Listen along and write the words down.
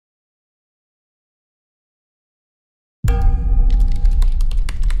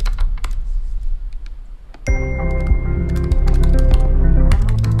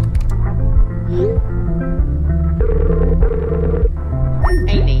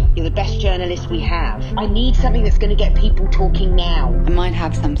the best journalists we have. I need something that's going to get people talking now. I might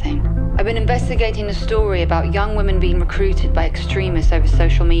have something. I've been investigating a story about young women being recruited by extremists over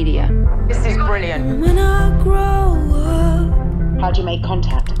social media. This is brilliant. When I grow up. How'd you make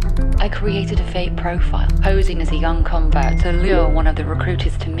contact? I created a fake profile, posing as a young convert to lure one of the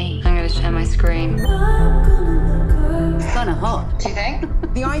recruiters to me. I'm going to share my screen. It's kind of hot. Do you think?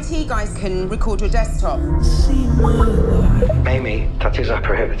 The IT guys can record your desktop. Amy, tattoos are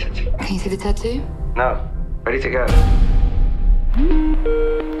prohibited. Can you see the tattoo? No. Ready to go.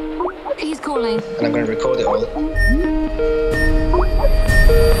 He's calling. And I'm going to record it all.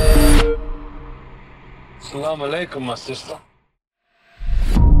 Assalamu alaikum, my sister.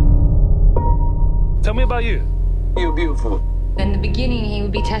 Tell me about you. You're beautiful. In the beginning, he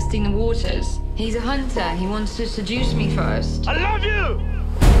would be testing the waters. He's a hunter. He wants to seduce me first. I love you!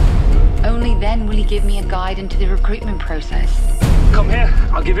 Only then will he give me a guide into the recruitment process. Come here.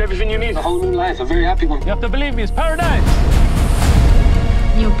 I'll give you everything you need. A whole new life, a very happy one. You have to believe me, it's paradise.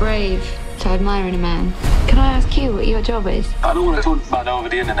 You're brave to admire in a man. Can I ask you what your job is? I don't want to talk about it over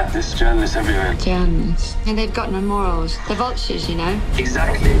the internet. There's journalists everywhere. Journalists. And they've got no morals. They're vultures, you know.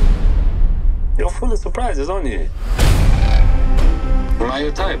 Exactly. You're full of surprises, aren't you? Am I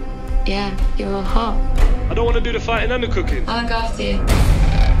your type? Yeah, you're all hot. I don't want to do the fighting and the cooking. I'll look after you.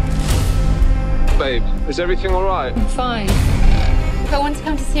 Babe, is everything all right? I'm fine. If I want to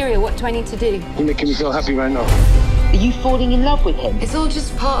come to Syria, what do I need to do? You're making me feel happy right now. Are you falling in love with him? It's all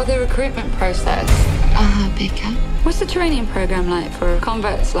just part of the recruitment process. Baker. What's the training program like for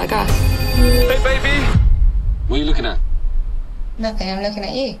converts like us? Hey, baby! What are you looking at? Nothing, I'm looking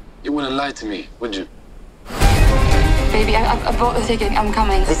at you. You wouldn't lie to me, would you? Baby, I bought the ticket, I'm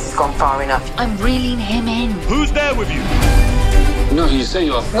coming. This has gone far enough. I'm reeling him in. Who's there with you? No, you say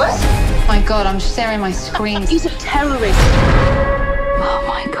you are. What? My God, I'm sharing my screen. He's a terrorist. Oh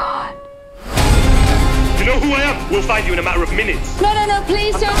my God. You know who I am? We'll find you in a matter of minutes. No,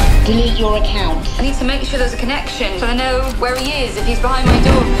 please don't. Delete your account. I need to make sure there's a connection so I know where he is if he's behind my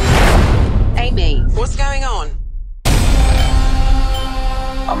door. Amy, what's going on?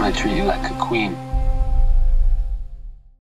 I'm gonna treat you like a queen.